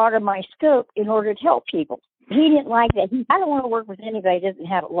to broaden my scope in order to help people. He didn't like that. I don't want to work with anybody that doesn't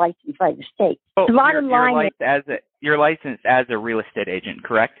have a license by the state. Oh, the bottom line you're licensed as a real estate agent,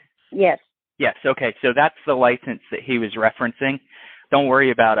 correct? Yes. Yes. Okay. So that's the license that he was referencing. Don't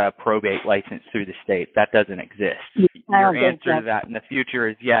worry about a probate license through the state. That doesn't exist. Your answer to that in the future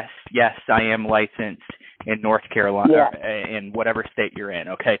is yes, I am licensed in North Carolina, in whatever state you're in,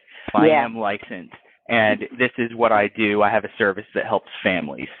 okay? I am licensed, and this is what I do. I have a service that helps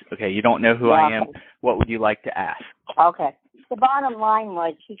families, okay? You don't know who I am. What would you like to ask? Okay. The bottom line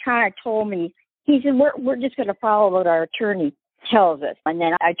was he kind of told me, he said, we're just going to follow what our attorney tells us. And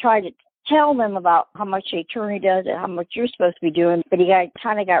then I tried to tell them about how much the attorney does and how much you're supposed to be doing, but he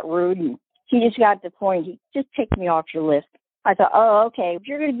kind of got rude, and he just got to the point, he just take me off your list. I thought, oh, okay, if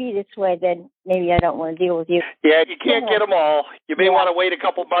you're going to be this way, then maybe I don't want to deal with you. Yeah, you can't get them all. You may want to wait a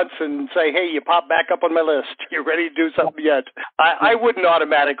couple months and say, hey, you pop back up on my list. You're ready to do something yet. I wouldn't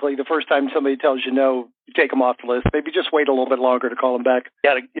automatically, the first time somebody tells you no, you take them off the list. Maybe just wait a little bit longer to call them back.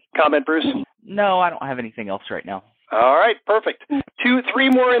 Got a comment, Bruce? No, I don't have anything else right now. All right, perfect. 2, 3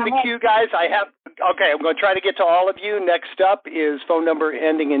 more in the queue, guys. Okay, I'm going to try to get to all of you. Next up is phone number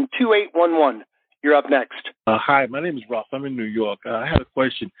ending in 2811. You're up next. Hi, my name is Ross. I'm in New York. I had a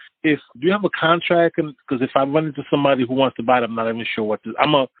question. Do you have a contract? Because if I run into somebody who wants to buy it, I'm not even sure what to.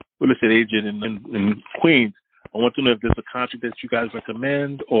 I'm a real estate agent in Queens. I want to know if there's a contract that you guys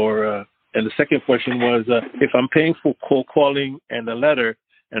recommend, or. And the second question was, if I'm paying for cold calling and a letter,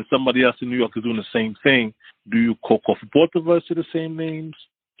 and somebody else in New York is doing the same thing, do you cold call for both of us to the same names?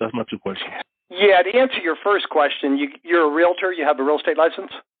 That's my 2 questions. Yeah, to answer your first question, you're a realtor. You have a real estate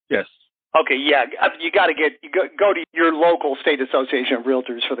license? Yes. Okay, yeah, you got to go to your local state association of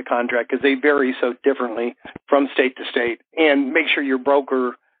realtors for the contract, because they vary so differently from state to state, and make sure your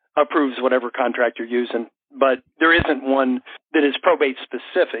broker approves whatever contract you're using. But there isn't one that is probate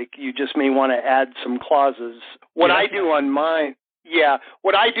specific. You just may want to add some clauses. What I do on mine,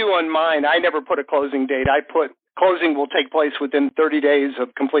 I never put a closing date. I put closing will take place within 30 days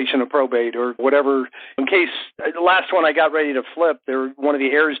of completion of probate, or whatever. In case the last one I got ready to flip, one of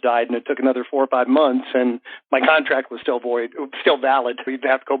the heirs died, and it took another 4 or 5 months, and my contract was still valid. We'd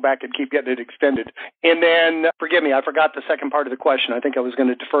have to go back and keep getting it extended. And then, forgive me, I forgot the second part of the question. I think I was going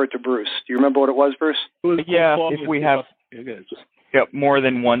to defer it to Bruce. Do you remember what it was, Bruce? Yeah, if we have more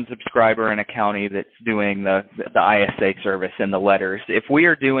than one subscriber in a county that's doing the ISA service and the letters, if we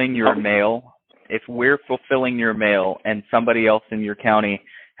are doing your mail, if we're fulfilling your mail and somebody else in your county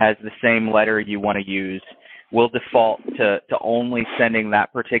has the same letter you want to use, we'll default to only sending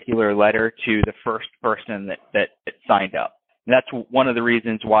that particular letter to the first person that signed up. And that's one of the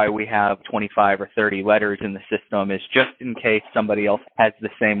reasons why we have 25 or 30 letters in the system, is just in case somebody else has the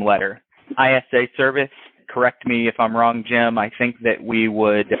same letter. ISA service, correct me if I'm wrong, Jim, I think that we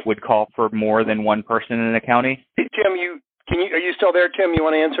would call for more than one person in a county. Hey, Tim, are you still there, Tim? You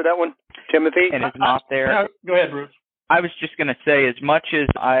want to answer that one? Timothy? And it's not there. Go ahead, Bruce. I was just going to say, as much as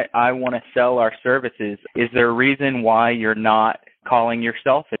I want to sell our services, is there a reason why you're not calling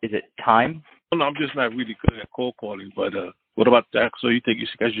yourself? Is it time? No, I'm just not really good at cold calling, but what about that? So you think you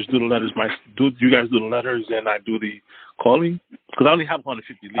guys just do the letters? Do you guys do the letters and I do the calling? Because I only have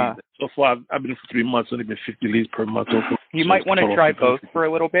 150 leads. So far, I've been for 3 months, only been 50 leads per month. You might want to try both for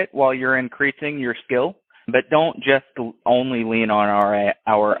a little bit while you're increasing your skill. But don't just only lean on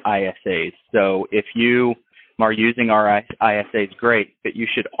our ISAs. So if you are using our ISAs, great, but you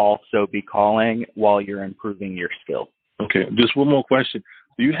should also be calling while you're improving your skill. Okay, just one more question.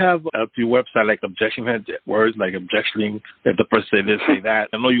 Do you have at your website like objection words, like objection, if the person say this, say that?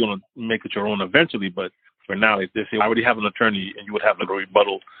 I know you're going to make it your own eventually, but for now, if they say, I already have an attorney, and you would have like a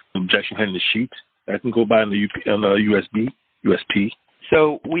rebuttal objection in the sheet that can go by on the USP.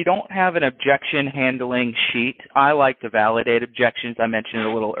 So we don't have an objection handling sheet. I like to validate objections. I mentioned it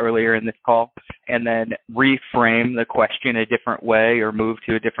a little earlier in this call, and then reframe the question a different way or move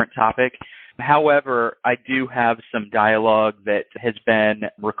to a different topic. However, I do have some dialogue that has been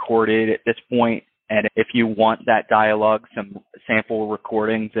recorded at this point, and if you want that dialogue, some sample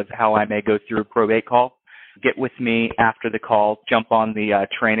recordings of how I may go through a probate call, get with me after the call, jump on the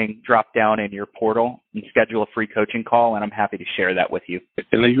training drop down in your portal and schedule a free coaching call, and I'm happy to share that with you.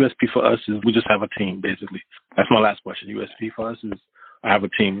 And the USP for us is we just have a team, basically. That's my last question. USP for us is I have a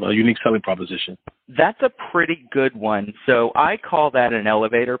team, a unique selling proposition. That's a pretty good one. So I call that an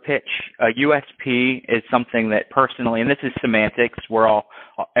elevator pitch. A USP is something that personally, and this is semantics,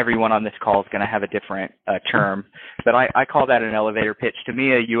 everyone on this call is going to have a different term, but I call that an elevator pitch. To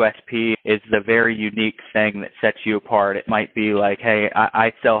me, a USP is the very unique thing that sets you apart. It might be like, hey,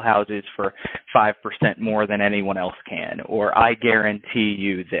 I sell houses for 5% more than anyone else can, or I guarantee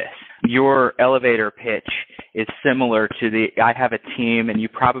you this. Your elevator pitch is similar to I have a team, and you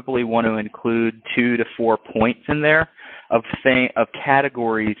probably want to include 2 to 4 points in there of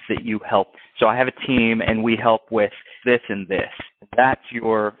categories that you help. So I have a team, and we help with this and this. That's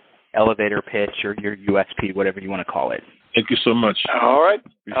your elevator pitch or your USP, whatever you want to call it. Thank you so much. All right.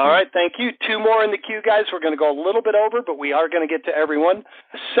 All right. Thank you. 2 more in the queue, guys. We're going to go a little bit over, but we are going to get to everyone.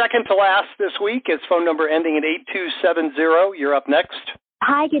 Second to last this week is phone number ending in 8270. You're up next.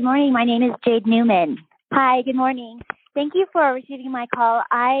 Hi, good morning. My name is Jade Newman. Hi, good morning. Thank you for receiving my call.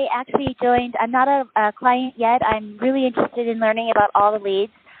 I actually joined. I'm not a client yet. I'm really interested in learning about all the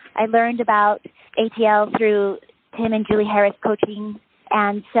leads. I learned about ATL through Tim and Julie Harris coaching,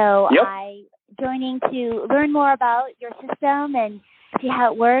 and so I joining to learn more about your system and see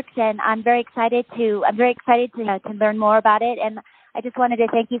how it works. And I'm very excited to learn more about it. And I just wanted to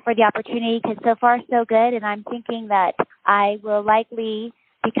thank you for the opportunity because so far so good. And I'm thinking that I will likely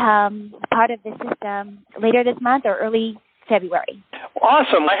become part of the system later this month or early February.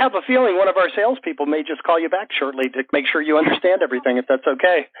 Awesome. I have a feeling one of our salespeople may just call you back shortly to make sure you understand everything, if that's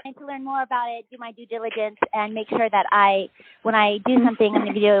okay. And to learn more about it, do my due diligence, and make sure that when I do something, I'm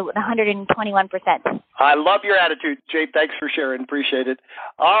going to do 121%. I love your attitude, Jade. Thanks for sharing. Appreciate it.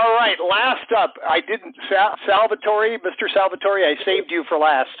 All right. Last up, Salvatore, Mr. Salvatore, I saved you for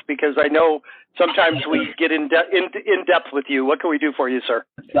last because I know sometimes we get in depth with you. What can we do for you, sir?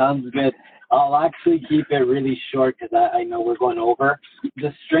 Sounds good. I'll actually keep it really short because I know we're going over.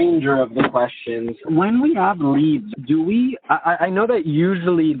 The stranger of the questions, when we have leads, I know that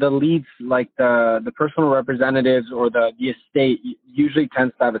usually the leads, like the personal representatives or the estate, usually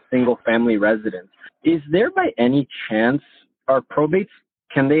tends to have a single family residence. Is there by any chance, are probates,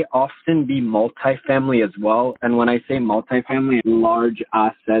 can they often be multifamily as well? And when I say multifamily, large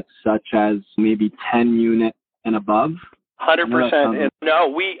assets such as maybe 10 unit and above? 100%.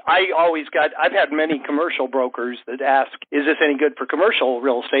 I've had many commercial brokers that ask, is this any good for commercial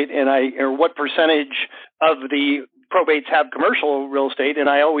real estate? Or what percentage of the probates have commercial real estate? And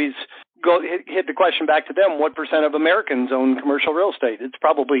I always hit the question back to them, what percent of Americans own commercial real estate? It's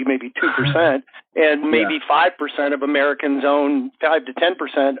probably maybe 2%, and maybe 5% of Americans own, 5 to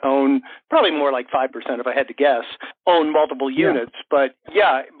 10% own, probably more like 5% if I had to guess, own multiple units. But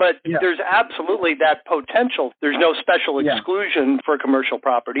there's absolutely that potential. There's no special exclusion for commercial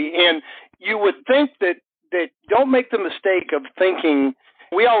property. And you would think that don't make the mistake of thinking.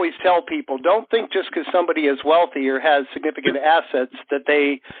 We always tell people, don't think just because somebody is wealthy or has significant assets that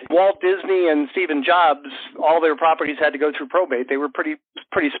Walt Disney and Stephen Jobs, all their properties had to go through probate. They were pretty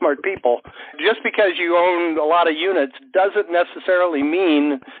smart people. Just because you own a lot of units doesn't necessarily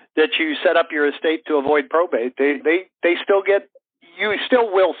mean that you set up your estate to avoid probate. They still get. You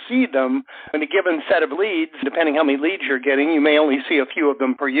still will see them in a given set of leads. Depending how many leads you're getting, you may only see a few of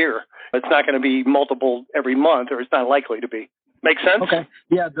them per year. It's not going to be multiple every month, or it's not likely to be. Make sense? Okay.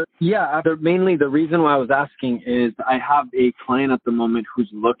 Mainly the reason why I was asking is I have a client at the moment who's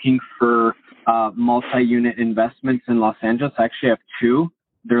looking for multi-unit investments in Los Angeles. I actually have 2.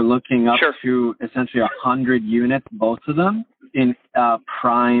 They're looking up to essentially 100 units, both of them, in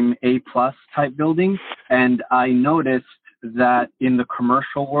prime A-plus type buildings. And I noticed that in the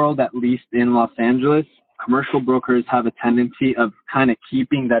commercial world, at least in Los Angeles, commercial brokers have a tendency of kind of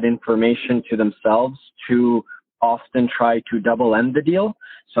keeping that information to themselves to often try to double end the deal.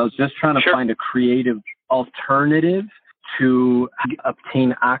 So I was just trying to find a creative alternative to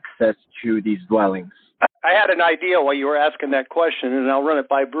obtain access to these dwellings. I had an idea while you were asking that question, and I'll run it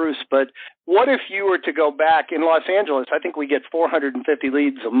by Bruce, but what if you were to go back in Los Angeles? I think we get 450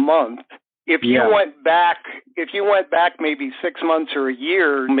 leads a month. If you went back maybe 6 months or a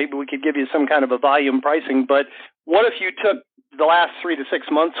year, maybe we could give you some kind of a volume pricing, but what if you took the last 3 to 6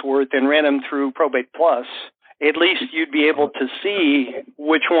 months worth and ran them through Probate Plus? At least you'd be able to see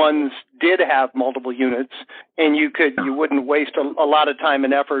which ones did have multiple units, and you wouldn't waste a lot of time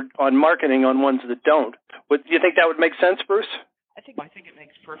and effort on marketing on ones that don't. Do you think that would make sense, Bruce? I think it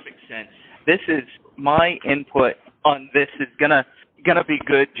makes perfect sense. This is my input on this is gonna be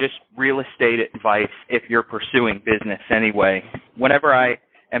good, just real estate advice if you're pursuing business anyway. Whenever I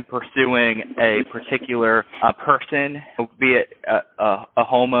am pursuing a particular person, be it a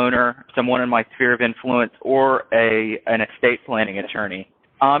homeowner, someone in my sphere of influence, or an estate planning attorney,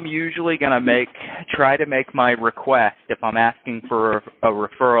 I'm usually going to try to make my request. If I'm asking for a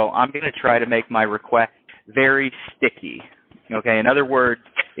referral, I'm going to try to make my request very sticky. Okay, in other words,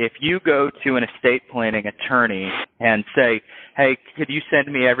 if you go to an estate planning attorney and say, hey, could you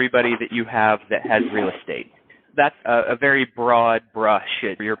send me everybody that you have that has real estate? That's a very broad brush.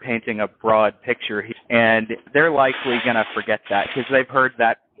 You're painting a broad picture, and they're likely going to forget that because they've heard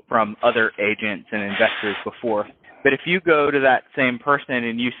that from other agents and investors before. But if you go to that same person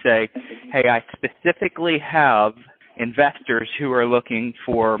and you say, hey, I specifically have investors who are looking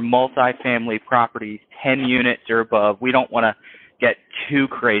for multifamily properties, 10 units or above. We don't want to get too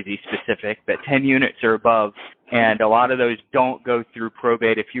crazy specific, but 10 units or above, and a lot of those don't go through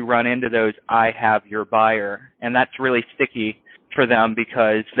probate. If you run into those, I have your buyer. And that's really sticky for them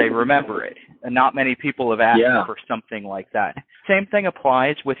because they remember it. And not many people have asked for something like that. Same thing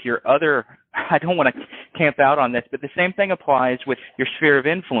applies with your other, I don't want to camp out on this, but the same thing applies with your sphere of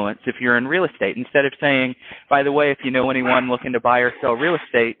influence if you're in real estate. Instead of saying, by the way, if you know anyone looking to buy or sell real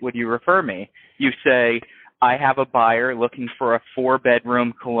estate, would you refer me? You say, I have a buyer looking for a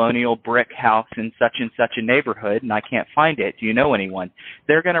 4-bedroom colonial brick house in such and such a neighborhood, and I can't find it. Do you know anyone?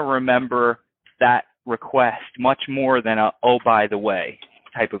 They're going to remember that request much more than a, oh, by the way,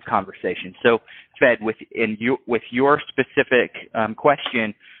 type of conversation. So, Fed, with your specific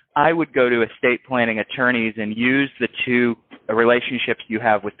question, I would go to estate planning attorneys and use the two relationships you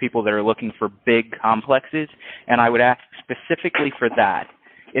have with people that are looking for big complexes, and I would ask specifically for that.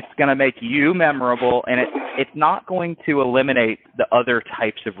 It's going to make you memorable, and it's not going to eliminate the other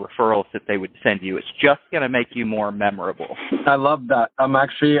types of referrals that they would send you. It's just going to make you more memorable. I love that. I'm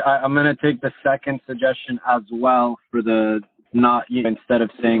going to take the second suggestion as well for the not, instead of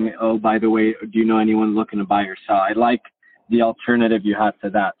saying, oh, by the way, do you know anyone looking to buy or sell? I like the alternative you had to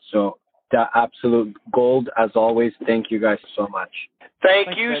that. So that absolute gold as always. Thank you guys so much.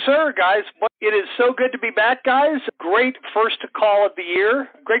 Thank you, sir, guys. It is so good to be back, guys. Great first call of the year.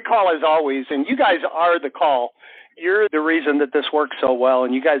 Great call as always. And you guys are the call. You're the reason that this works so well.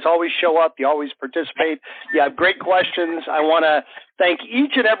 And you guys always show up. You always participate. You have great questions. I want to thank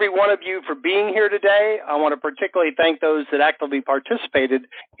each and every one of you for being here today. I want to particularly thank those that actively participated.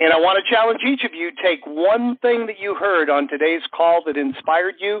 And I want to challenge each of you, take one thing that you heard on today's call that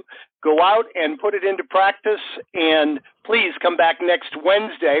inspired you, go out and put it into practice, and please come back next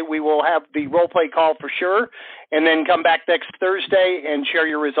Wednesday. We will have the role play call for sure, and then come back next Thursday and share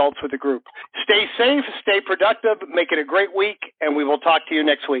your results with the group. Stay safe, stay productive, make it a great week, and we will talk to you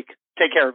next week. Take care.